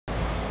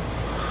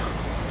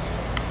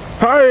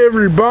Hi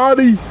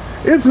everybody,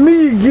 it's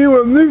me again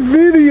with a new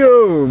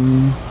video.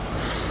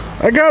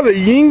 I got a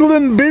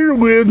Yingling beer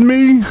with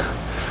me,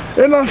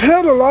 and I've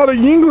had a lot of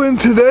Yingling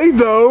today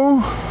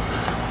though,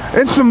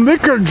 and some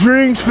liquor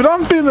drinks, but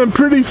I'm feeling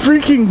pretty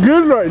freaking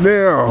good right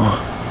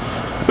now.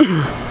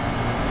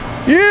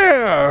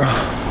 Yeah,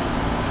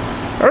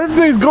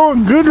 everything's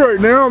going good right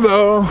now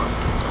though,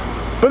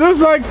 but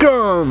it's like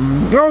I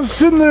was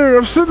sitting there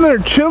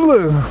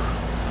chilling,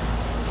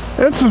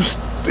 and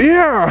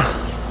yeah.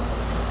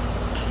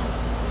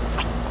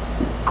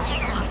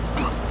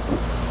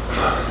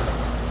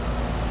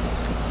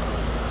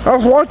 I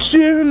was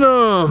watching,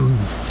 I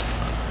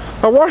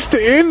watched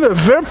the end of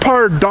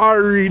Vampire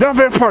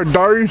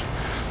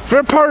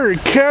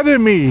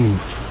Academy.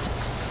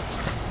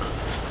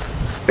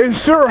 And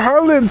Sarah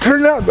Harlan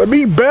turned out to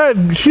be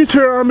bad. She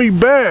turned out to be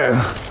bad.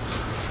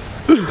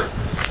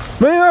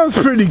 Man, that was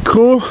pretty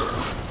cool.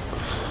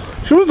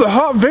 She was a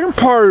hot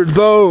vampire,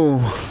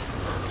 though.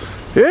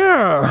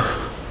 Yeah.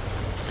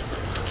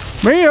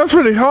 Man, that was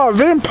pretty hot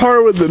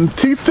vampire with them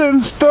teeth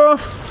and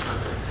stuff.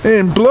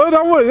 And blood,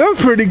 that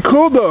was pretty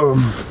cool though.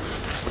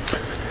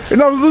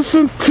 And I was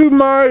listening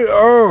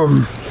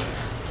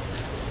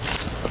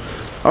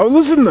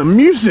to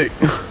music.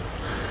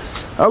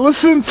 I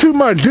listened to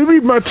my two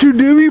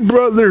Doobie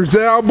Brothers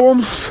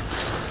albums.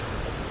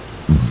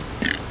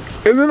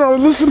 And then I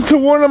listened to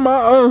one of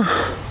my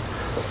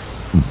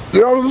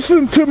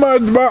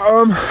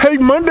Hey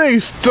Monday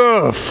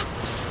stuff.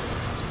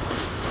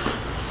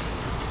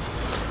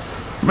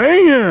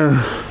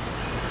 Man,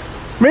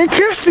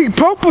 Kirsty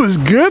Pope was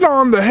good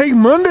on the Hey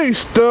Monday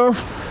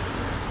stuff,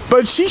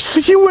 but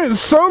she went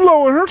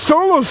solo and her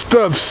solo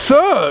stuff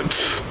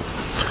sucks.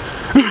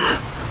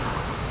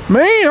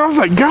 Man, I was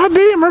like,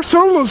 goddamn,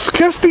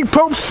 Kirsty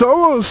Pope's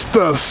solo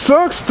stuff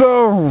sucks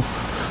though.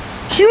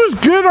 She was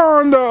good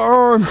on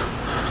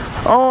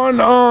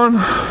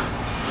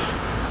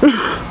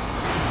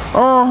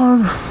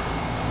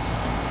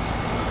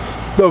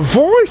The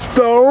Voice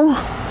though,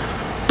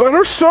 but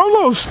her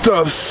solo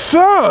stuff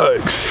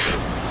sucks.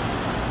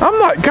 I'm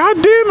like, God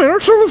damn it, her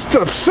solo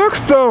stuff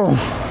sucks though.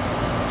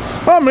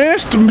 Oh man,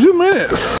 it's 2 minutes.